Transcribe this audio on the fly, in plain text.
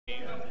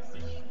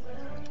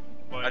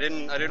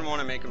didn't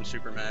want to make him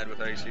super mad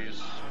with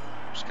Ices,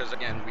 just because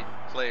again we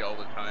play all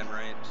the time,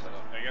 right? So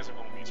you guys are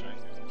home beats, right?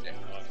 yeah.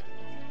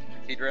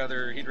 He'd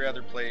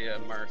rather play a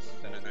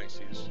Marth than an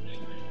Ices.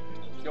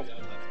 Yo.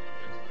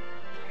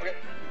 Okay.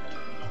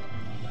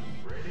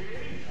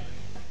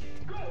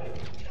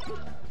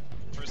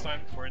 First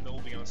time for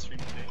Andomal being on stream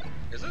today.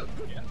 Is it?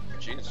 Yeah.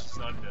 Jeez. It's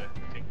not a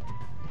thing.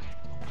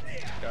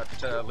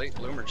 Got late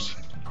bloomers.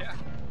 Yeah.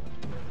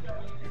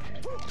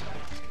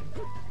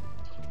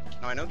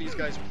 Now I know these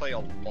guys play a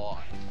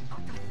lot.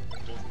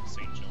 Both in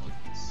St.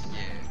 John's.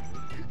 Yeah.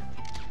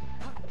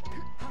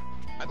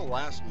 Am I the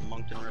last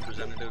Moncton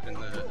representative in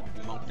the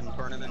Moncton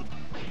tournament?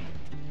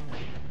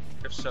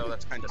 If so,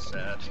 that's kind of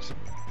sad.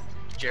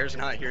 Jer's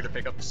not here to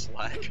pick up the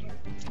slack.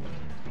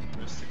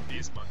 Rest in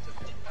peace, Moncton.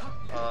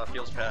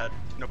 Feels bad.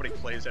 Nobody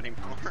plays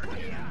anymore.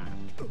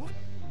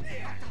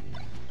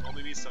 Well,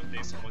 maybe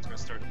someday someone's gonna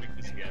start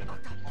weeklies again.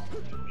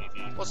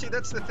 Maybe. Well, see,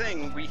 that's the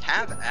thing. We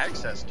have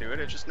access to it.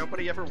 It's just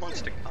nobody ever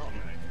wants to come.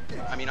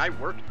 I mean, I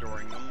work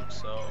during them,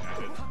 so.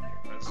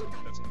 That's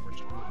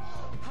unfortunate.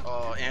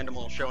 Oh,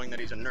 Andomal showing that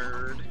he's a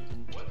nerd.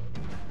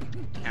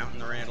 Counting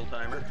the Randall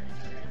timer.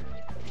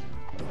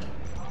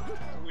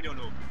 We don't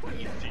know what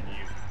he did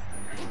you.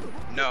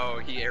 No,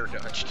 he air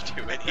dodged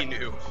to it. He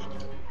knew.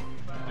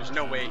 There's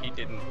no way he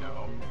didn't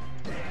know.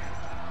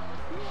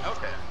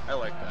 Okay, I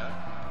like that.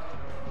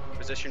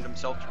 Positioned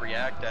himself to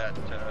react at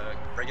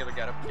regular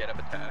get up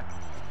attack.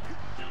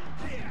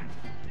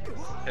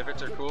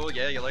 Pivots are cool.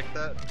 Yeah, you like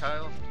that,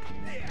 Kyle?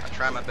 I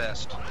try my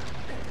best.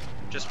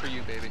 Just for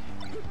you, baby.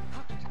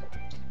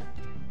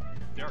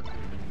 They are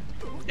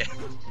cool. Yeah.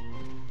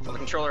 Well, the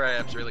controller I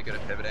have is really good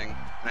at pivoting,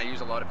 and I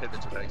use a lot of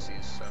pivots with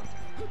Ices, so.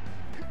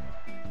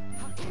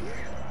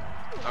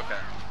 Okay.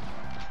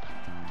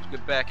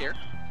 Good back air.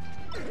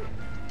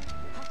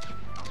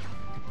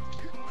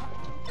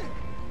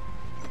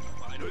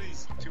 I know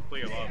these two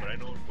play a lot, but I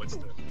know what's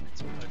the.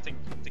 I'm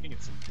thinking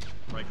it's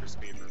Ryker's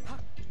favor.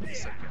 The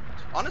second.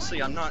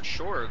 Honestly, I'm not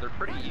sure. They're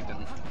pretty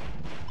even.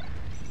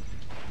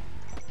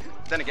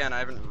 Then again, I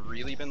haven't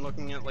really been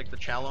looking at like the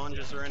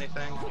challenges or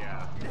anything.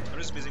 Yeah, I'm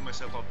just busy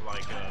myself up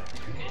like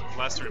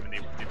last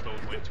tournament they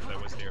both went to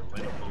that was there.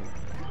 Let it go.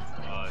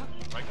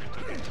 Ryker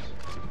took it.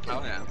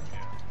 Oh yeah.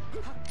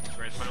 Yeah.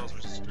 Grand finals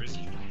versus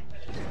Drizzy.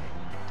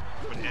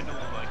 But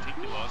Andomal like take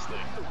the loss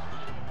like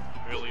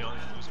early on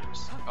in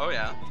losers. Oh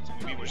yeah. So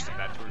maybe we're just a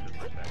bad tournament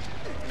like that.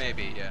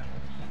 Maybe, yeah.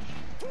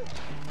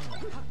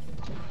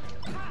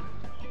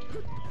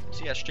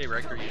 See SJ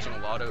Ryker using a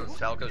lot of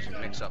Falco's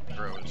mix-up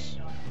throws.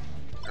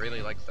 I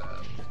really like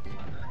that.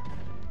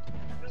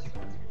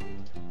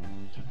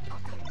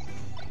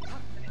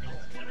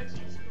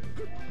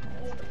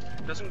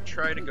 Doesn't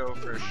try to go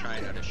for a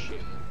shine at his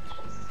shield.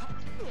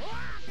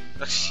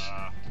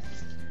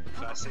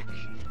 Classic.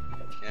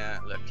 Yeah,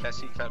 le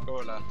classique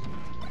Falco là.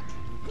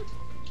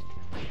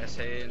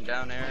 SA and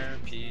down air,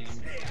 puis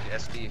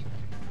SD.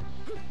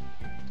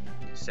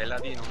 C'est la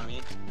vie, mon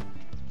ami.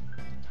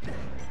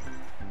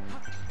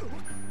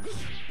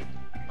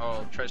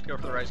 Oh, tries to go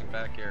for the rising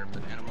back air,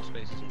 but Andomal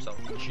spaces himself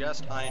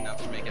just high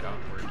enough to make it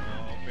awkward.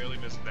 Oh, barely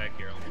missed back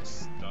here,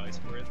 almost dies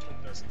for it,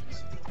 but doesn't.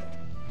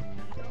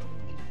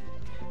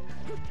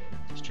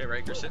 SJ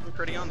Ryker sitting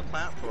pretty on the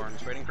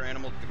platforms, waiting for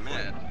Andomal to be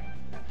mad.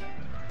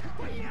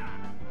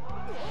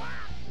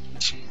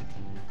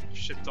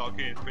 Shit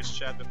talking in Twitch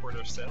chat before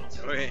their set.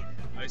 Oui,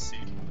 I see.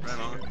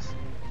 vraiment.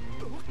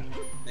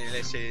 Il a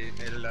laissé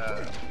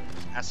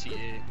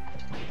acier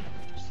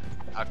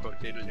à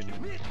côté de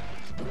l'ennemi.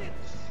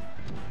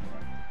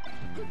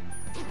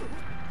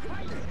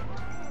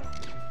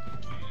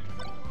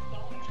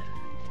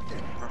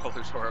 Or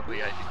lose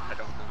horribly, I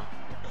don't know.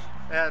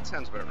 Yeah, it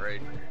sounds about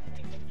right.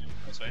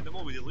 So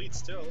Andomal with the lead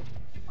still.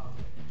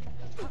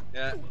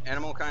 Yeah,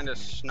 Andomal kind of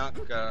snuck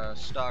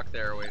stock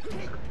there away from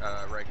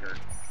Ryker.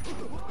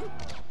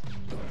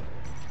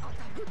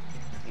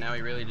 Now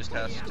he really just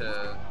has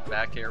to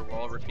back air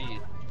wall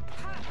repeat.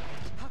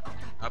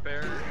 Up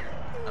air,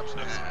 up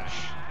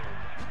smash.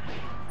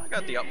 I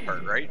got the up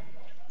part right.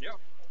 Yeah.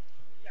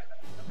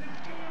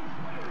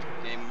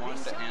 Game 1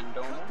 to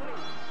Andomal.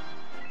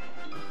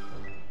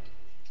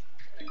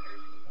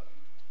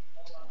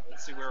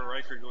 Let's see where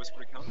Ryker goes for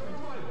the counter.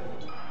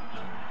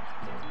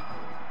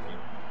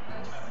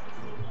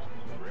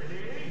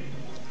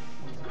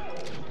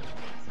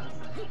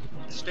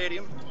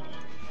 Stadium.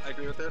 I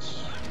agree with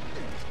this.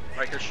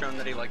 Ryker's shown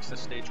that he likes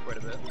this stage quite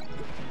a bit.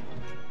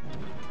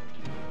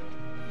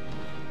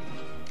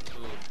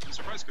 I'm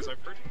surprised because I've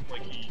heard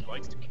like he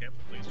likes to camp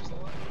with lasers a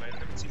lot, but I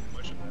haven't seen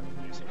much of that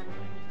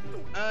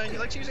recently. He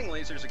likes using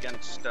lasers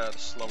against the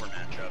slower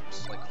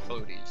matchups, like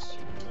floaties.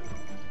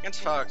 Against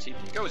Fox, he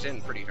goes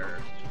in pretty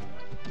hard.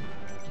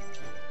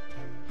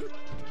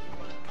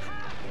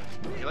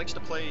 He likes to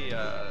play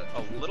a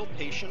little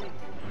patient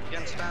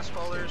against fast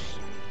fallers.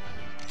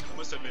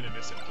 Must have been a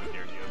misinput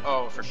there, Gio.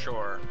 Oh, for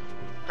sure.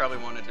 Probably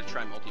wanted to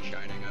try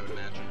multi-shining, I would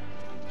imagine.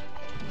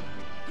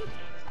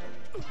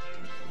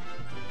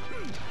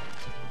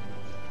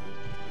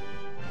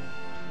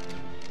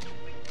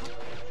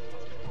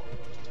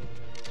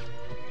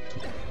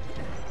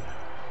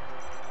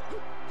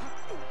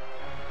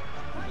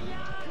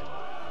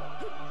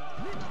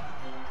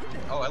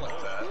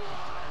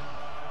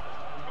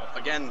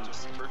 again,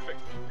 Just perfect.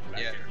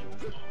 Back yeah.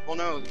 air. Well,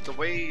 no, the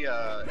way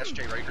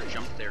SJ Ryker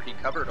jumped there, he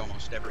covered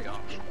almost every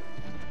option.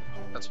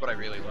 That's what I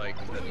really liked.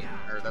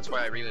 That's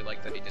why I really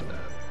liked that he did that.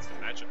 It's the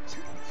matchups.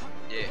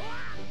 Yeah.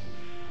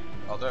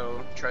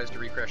 Although tries to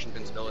refresh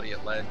invincibility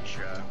at ledge,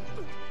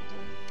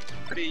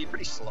 pretty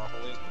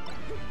sloppily.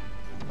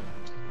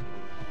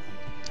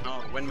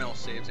 Oh, the windmill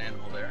saves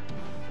Andomal there.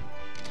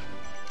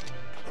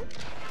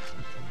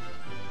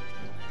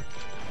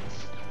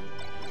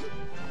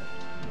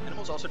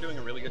 Andomal's also doing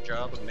a really good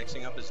job of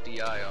mixing up his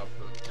DI off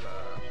of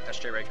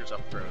SJ Ryker's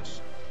up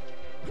throws.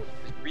 He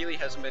really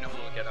hasn't been able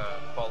to get a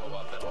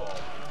follow-up at all.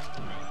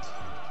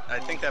 I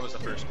think that was the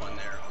first one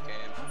there in the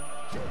game.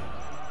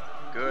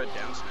 Good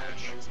down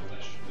smash.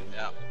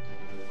 Yeah.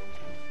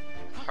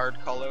 Hard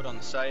call out on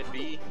the side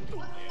B.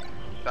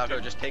 Falco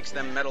just takes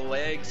them metal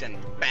legs and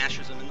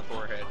bashes him in the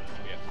forehead.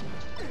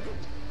 Yeah.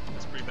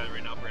 That's pretty bad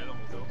right now for Andomal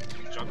though.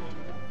 He's juggling.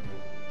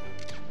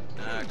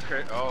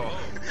 Oh,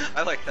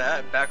 I like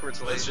that.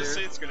 Backwards Let's laser. just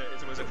say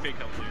it was a fake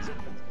out laser.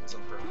 It's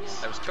on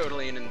purpose. That was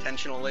totally an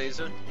intentional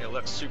laser. It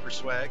looks super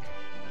swag.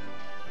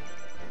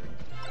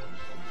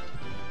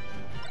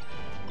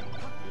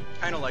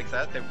 Kind of like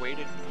that. They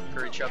waited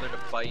for each other to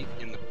bite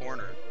in the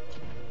corner.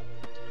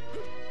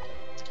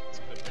 It's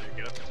a bit better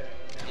get up attack.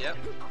 Yep.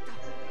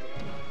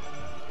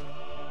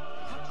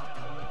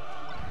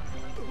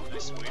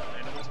 Nice wait on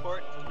Andomal's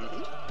part.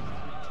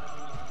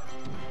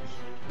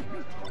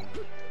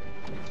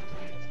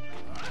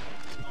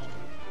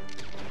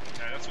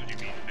 Yeah, that's what you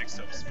mean,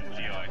 mix-ups with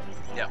DI.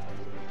 Yeah.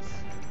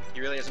 He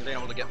really hasn't been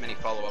able to get many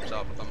follow-ups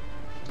off of them.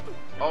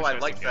 Oh, I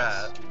like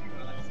that.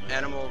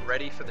 Andomal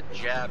ready for the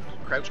jab,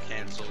 crouch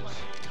cancels,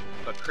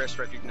 but Chris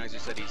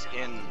recognizes that he's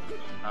in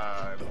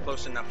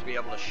close enough to be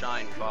able to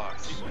shine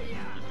Fox. He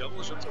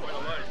double jumps quite a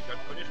lot. He got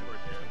punished for it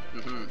there.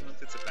 I don't know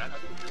if it's a bad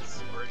habit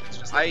or it's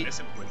just like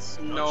misinputs.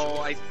 No,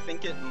 I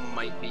think it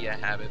might be a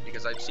habit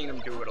because I've seen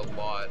him do it a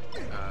lot.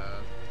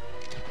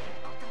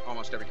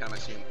 Almost every time I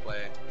see him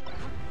play.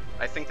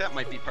 I think that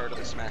might be part of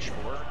the Smash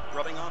 4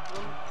 rubbing off of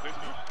him. Could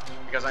be.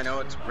 Because I know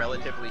it's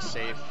relatively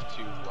safe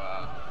to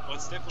Well,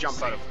 it's definitely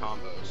jump out safe. of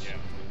combos. Yeah.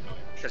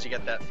 Because you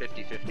get that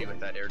 50-50 with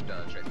that air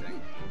dodge, I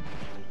think.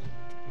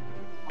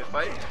 Good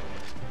fight.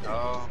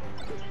 Oh.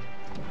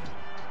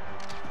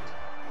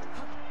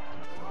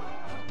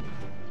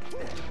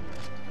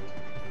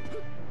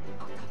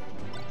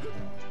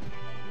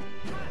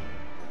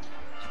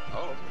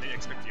 Oh. They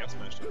expect the up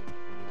smash to.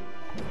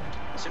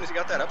 As soon as he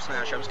got that up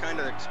smash, I was kind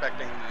of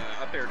expecting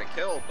up air to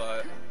kill,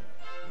 but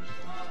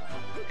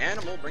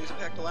Andomal brings it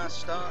back to last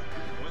stock.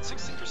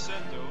 160%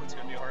 though, it's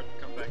gonna be hard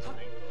to come back to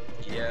me.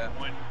 Yeah.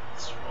 One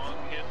strong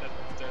hit that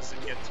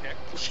doesn't get tech,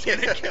 it's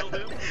gonna kill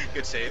him.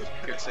 Good save.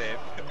 Good save.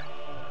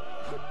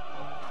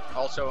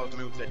 Also a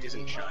move that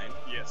isn't shine.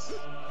 Yes.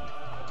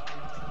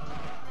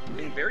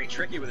 Being very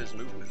tricky with his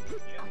movement.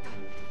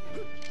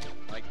 Yeah.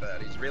 Like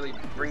that. He's really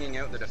bringing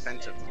out the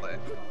defensive play.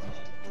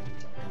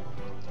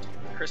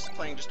 Chris is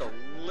playing just a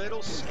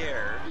little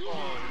scared.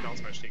 Oh, the down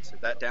smash takes it.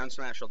 That down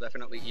smash will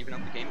definitely even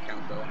up the game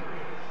count though.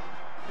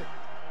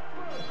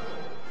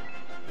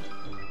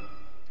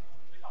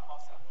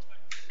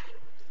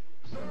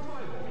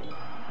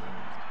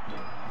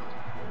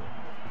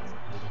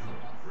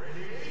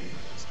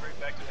 Straight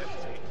back to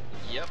hesitate.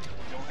 Yep.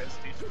 No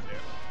hesitation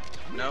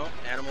there. No,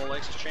 Andomal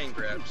likes to chain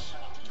grabs.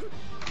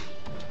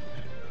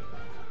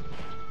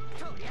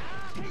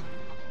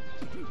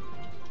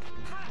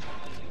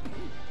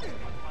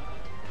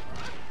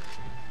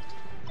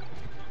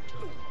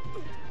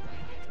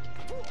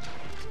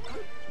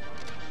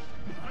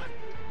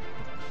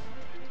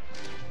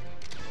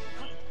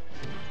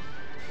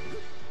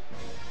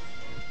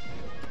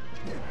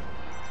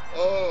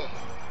 Oh,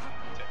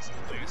 Takes it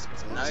loose,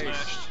 gets it nice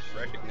smashed.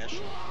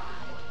 recognition.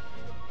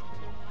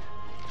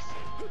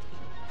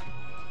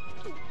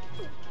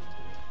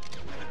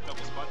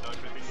 Double spot dodge,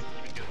 maybe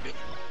even get a bit.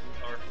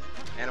 Or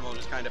Andomal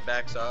just kind of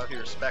backs off. He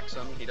respects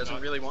him. He doesn't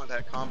really want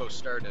that combo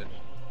started.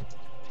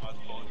 not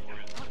falling for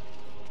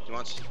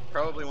it. He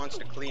probably wants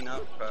to clean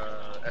up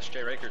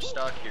SJ Ryker's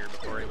stock here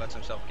before he lets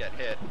himself get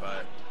hit,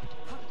 but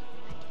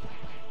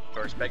of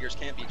course beggars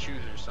can't be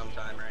choosers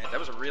sometime, right? That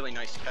was a really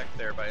nice tech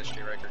there by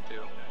SJ Ryker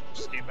too.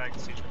 Just came back to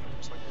see each other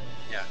just like that.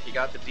 Yeah, he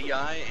got the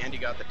DI and he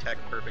got the tech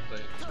perfectly.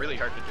 It's really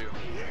hard to do.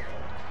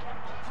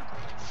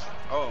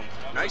 Oh,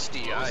 nice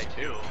DI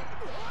too.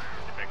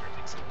 The beggar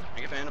takes it. I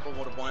think if Andomal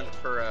would have went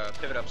for a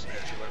pivot up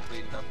smash, he would have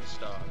cleaned up the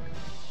stock.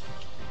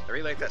 I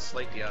really like that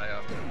slight DI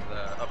off of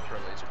the up throw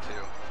laser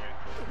too.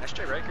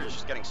 SJ Ryker is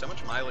just getting so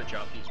much mileage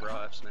off these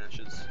raw F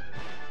smashes.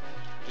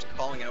 Just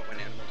calling out when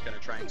Andomal's gonna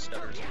try and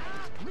stutter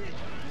something.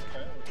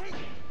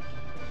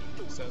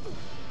 So,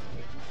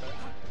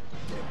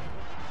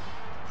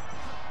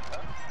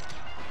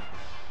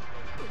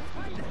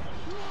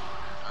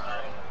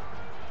 Alright.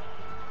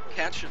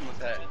 Catch him with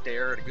that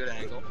dare at a good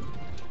angle.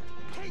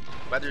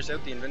 Weathers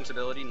out the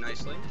invincibility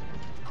nicely.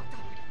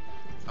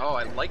 Oh,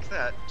 I like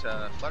that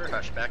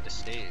Flutterhush back to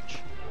stage.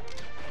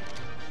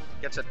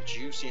 Gets a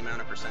juicy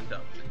amount of percent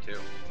up too.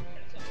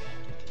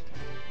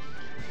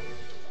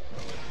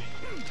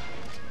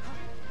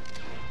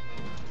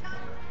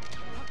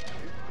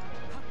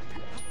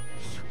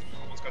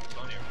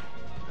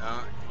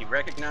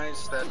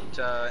 recognized that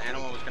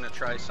Andomal was going to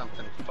try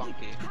something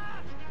funky.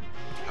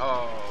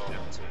 Oh. I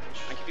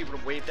think if he would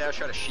have wave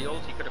dash out a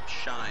shield, he could have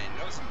shined.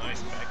 That was a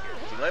nice back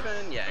here.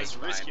 11? Yeah, It was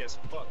he's risky fine. as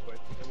fuck, but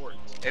it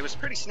worked. It was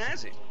pretty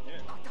snazzy. Yeah.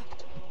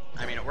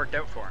 I mean, it worked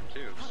out for him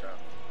too, so.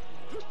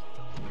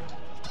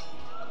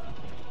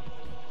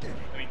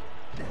 I mean,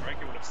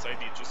 Ryker would have sided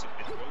just a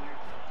bit earlier,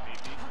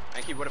 maybe. I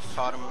think he would have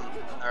caught him,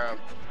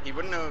 he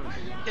wouldn't have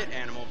hit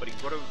Andomal, but he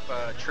would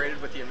have traded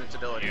with the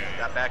invincibility. Yeah.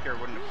 That back air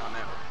wouldn't have come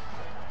out.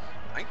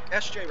 I think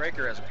SJ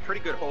Ryker has a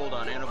pretty good hold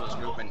on Andomal's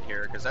movement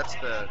here, because that's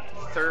the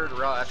third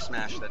raw F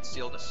smash that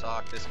sealed a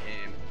sock this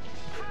game.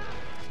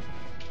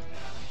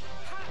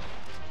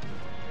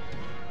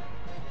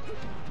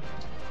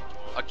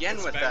 Again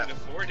with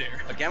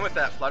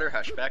that flutter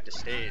hush back to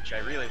stage. I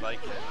really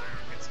like it.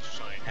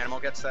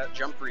 Andomal gets that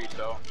jump read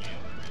though.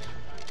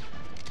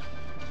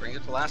 Brings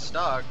it to last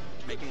stock,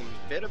 making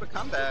a bit of a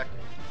comeback.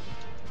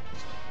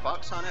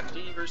 Fox on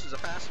FD versus a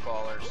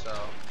fastballer, so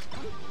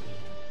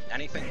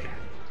anything could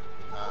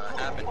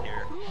happen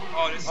here.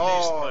 Oh, this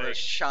stage spike. The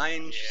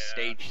shine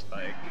stage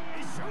spike.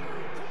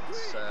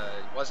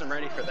 Wasn't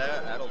ready for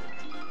that. That'll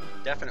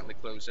definitely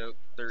close out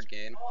third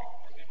game.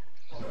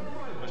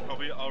 I was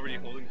probably already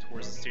holding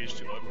towards stage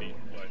 2 of me,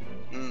 but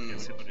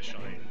gets hit with a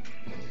shine.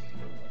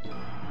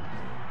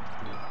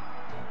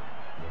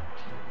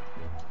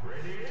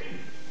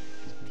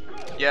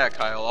 Yeah,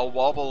 Kyle, I'll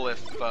wobble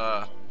if,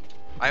 I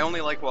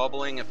only like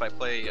wobbling if I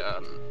play,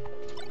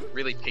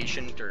 really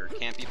patient or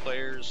campy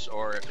players,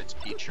 or if it's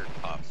Peach or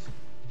Puff.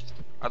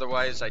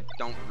 Otherwise, I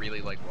don't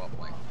really like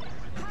wobbling.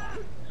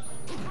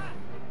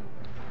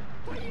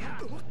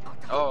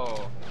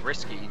 Oh,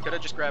 risky. He could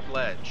have just grabbed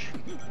ledge.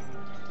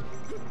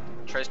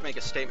 Tries to make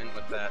a statement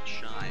with that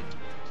shine.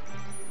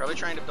 Probably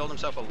trying to build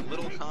himself a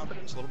little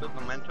confidence, a little bit of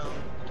momentum.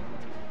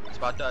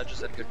 Spot dodge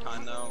is at a good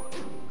time though.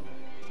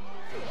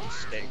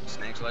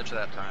 Snags ledge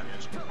that time.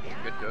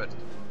 Good.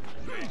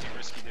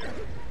 Risky there.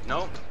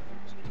 Nope.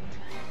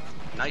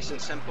 Nice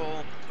and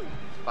simple.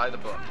 By the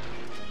book.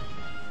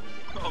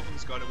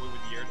 Almost got away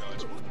with the air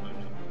dodge.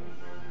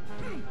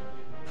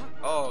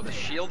 Oh, the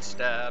shield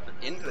stab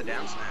into the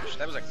down smash.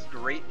 That was a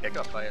great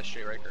pickup by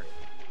SJ Ryker.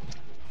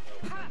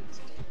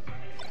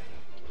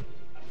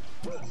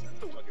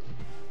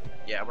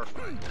 Yeah, we're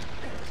fine.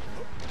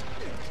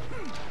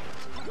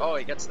 Oh,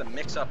 he gets the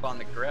mix up on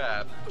the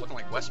grab. Looking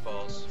like West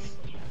Balls.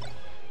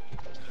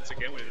 That's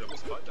again with a double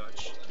spot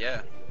dodge.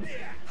 Yeah.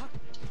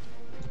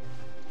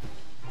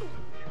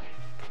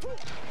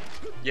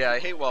 Yeah, I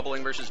hate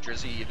wobbling versus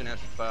Drizzy even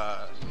if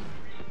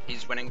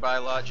he's winning by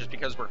a lot, just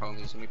because we're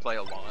homies and we play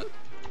a lot.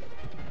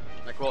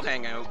 Like, we'll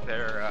hang out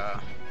there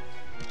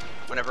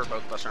whenever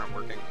both of us aren't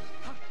working.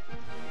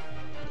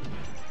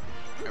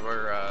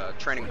 We're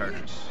training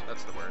partners,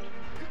 that's the word.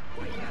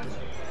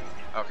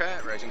 Okay,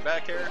 rising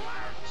back here.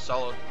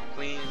 Solid,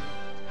 clean.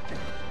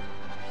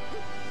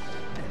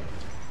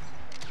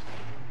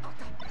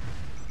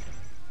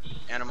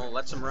 Andomal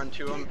lets him run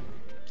to him,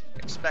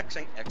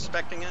 expecting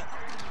it.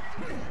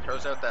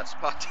 Throws out that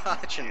spot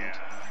dodge and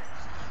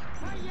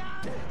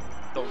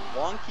the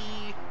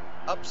wonky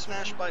up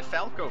smash by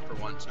Falco for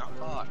once, not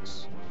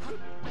Fox.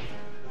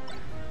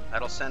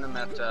 That'll send him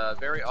at a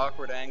very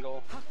awkward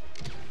angle,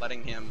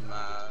 letting him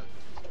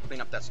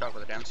clean up that stock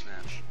with a down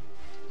smash.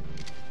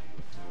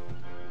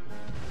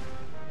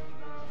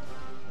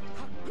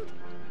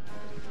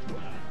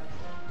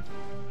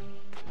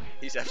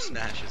 These F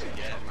smashes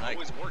again, my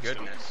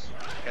goodness.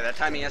 Okay, that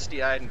time he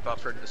SDI'd and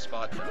buffered the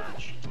spot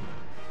dodge.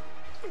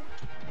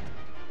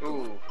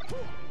 Ooh.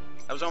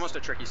 That was almost a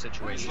tricky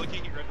situation. He's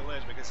looking at the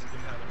ledge because he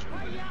didn't have a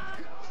jump.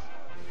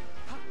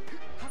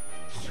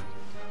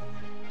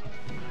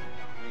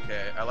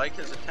 Okay, I like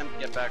his attempt to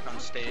get back on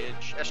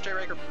stage. SJ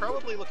Ryker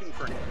probably looking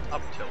for an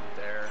up tilt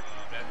there.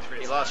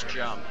 He lost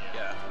jump,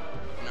 yeah.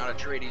 Not a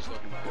trade he's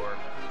looking for.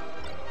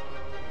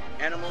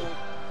 Andomal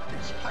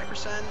is high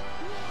percent.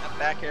 That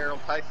back air will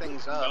tie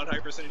things up. Not high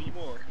percent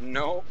anymore.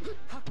 Nope.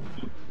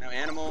 Now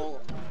Andomal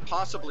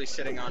possibly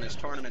sitting on his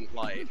tournament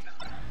life.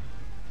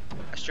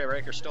 SJ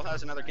Ryker still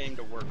has another game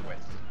to work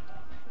with.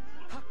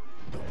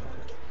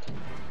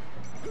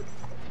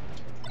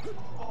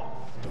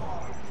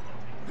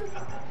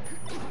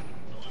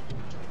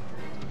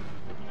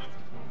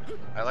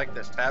 I like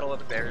this battle of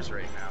the bears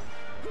right now.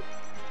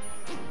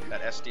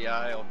 That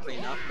SDI will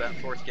clean up that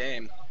fourth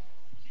game.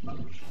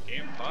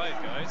 Game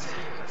 5, guys.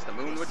 As the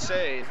moon would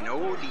say,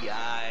 no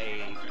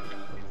DI.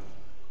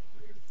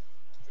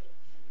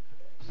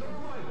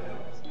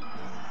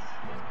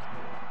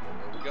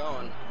 Where we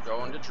going?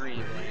 Going to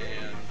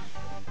Dreamland.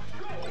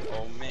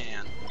 Oh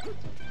man.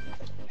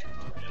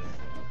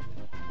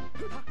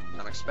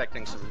 I'm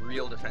expecting some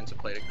real defensive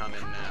play to come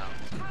in now.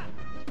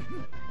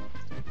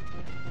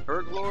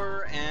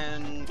 Burglar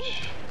and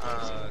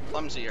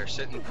Clumsy are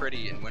sitting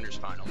pretty in Winners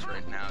Finals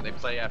right now. They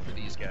play after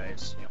these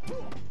guys.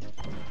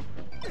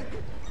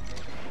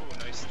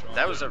 Nice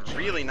that was a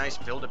really nice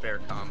Build-A-Bear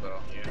combo.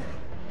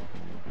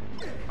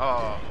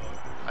 Oh,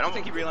 I don't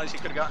think he realized he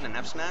could have gotten an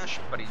F smash,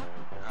 but he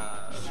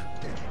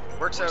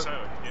works out.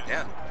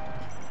 Yeah.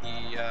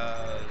 He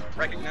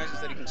recognizes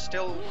that he can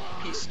still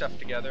piece stuff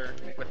together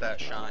with that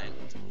shine.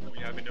 We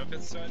have enough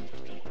inside.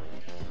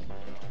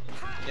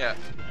 Yeah,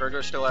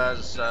 Burglar still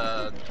has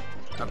a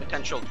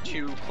potential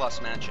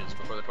 2+ matches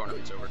before the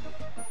tournament's over.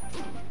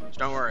 So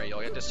don't worry,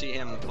 you'll get to see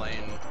him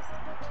playing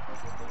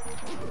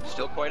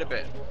still quite a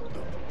bit.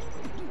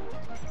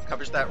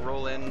 Covers that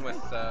roll in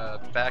with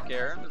back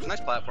air. There's a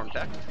nice platform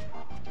tech.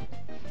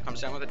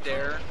 Comes down with a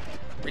dare.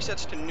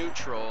 Resets to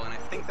neutral, and I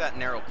think that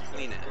nair will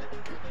clean it.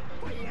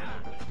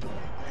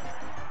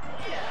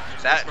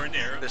 That,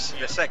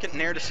 the second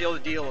nair to seal the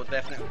deal will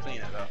definitely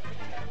clean it though.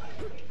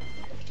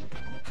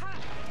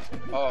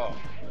 Oh,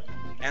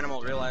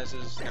 Andomal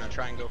realizes he's gonna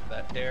try and go for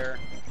that dare.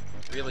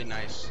 Really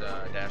nice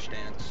dash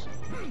dance.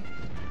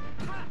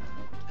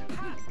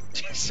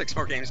 6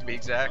 more games to be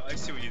exact. I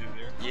see what you did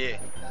there. Yeah.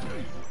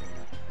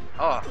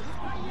 Oh,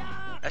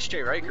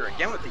 SJ Ryker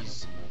again with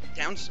these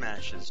down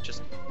smashes,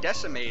 just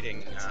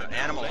decimating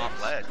Andomal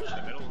off ledge.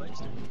 The middle legs,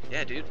 dude.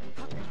 Yeah, dude.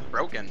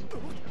 Broken.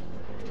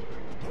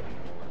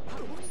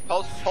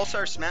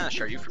 Pulsar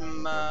Smash, are you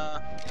from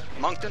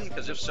Moncton?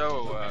 Because if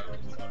so,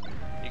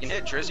 you can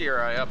hit Drizzy or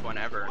I up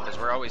whenever, because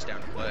we're always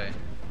down to play.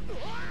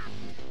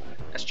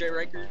 SJ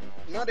Ryker,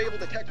 not able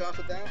to tech off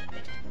of that.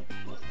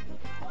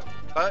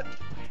 But,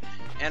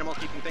 Andomal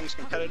keeping things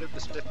competitive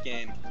this 5th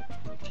game.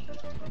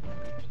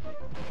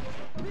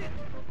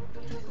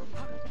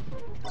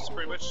 This is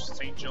pretty much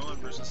St. John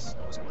versus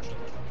Nova Scotia.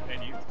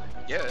 And you.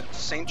 Yeah, it's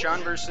St.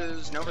 John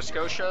versus Nova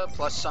Scotia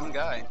plus some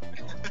guy.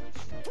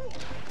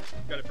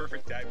 Got a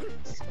perfect tag.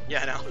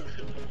 Yeah, I know.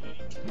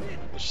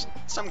 Just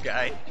some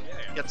guy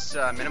gets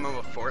minimum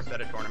of 4th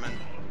at a tournament.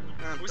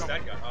 Who's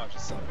that guy? Oh,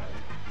 just some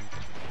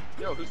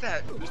guy. Yo, who's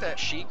that? Who's that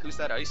Sheik? Who's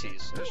that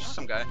Ices? There's just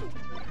some guy.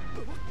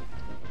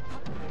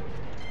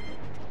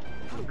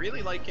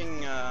 Really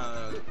liking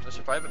the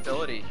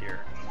survivability here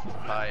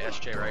by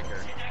SJ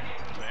Ryker.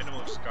 The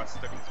Andomal just got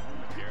stuck in his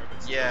movement here,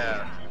 but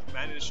yeah,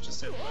 managed to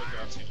send leg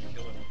drops so you can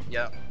kill him.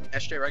 Yeah,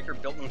 SJ Ryker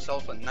built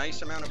himself a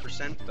nice amount of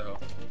percent though.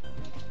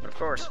 But of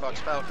course, Fox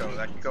Falco,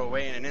 that could go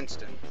away in an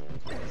instant.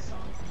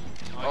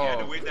 I had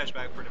to wait dash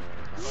back for the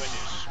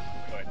finish,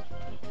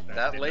 but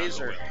that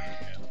laser. Well.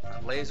 Yeah.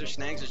 That laser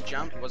snags his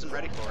jump, wasn't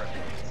ready for it.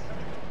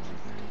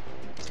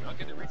 Not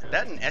gonna reach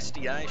that an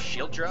SDI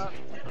shield drop?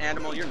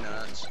 Andomal, you're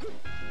nuts.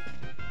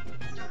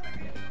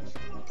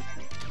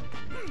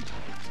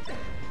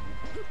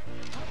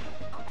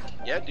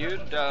 Yeah, dude,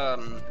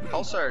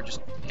 Pulsar,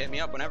 just hit me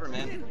up whenever,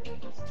 man.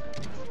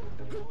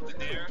 Hold it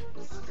there.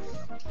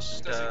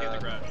 Just, doesn't get the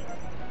grab.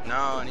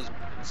 No, and he's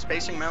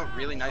spacing him out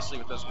really nicely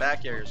with those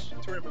back airs.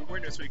 Tournament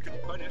winner, so he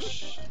couldn't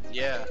punish.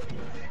 Yeah.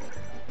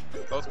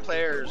 Both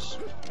players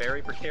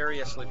very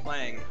precariously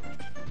playing.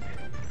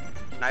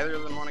 Neither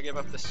of them want to give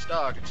up the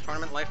stock. It's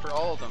tournament life for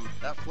all of them.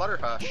 That flutter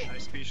hush.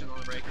 Nice patience on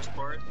the Ryker's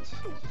part.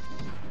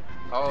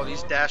 Oh,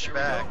 these dash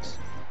backs.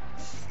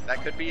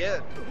 That could be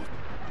it.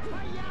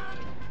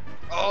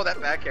 Oh,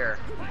 that back air.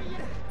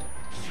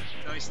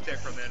 Nice tech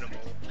from Andomal.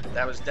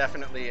 That was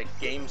definitely a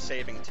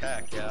game-saving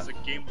tech, yeah. It was a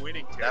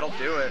game-winning tech. That'll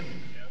do it.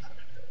 Yeah.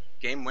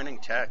 Game-winning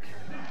tech.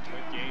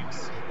 Good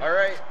games. All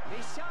right,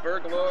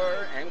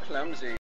 Burglar and Clumsy.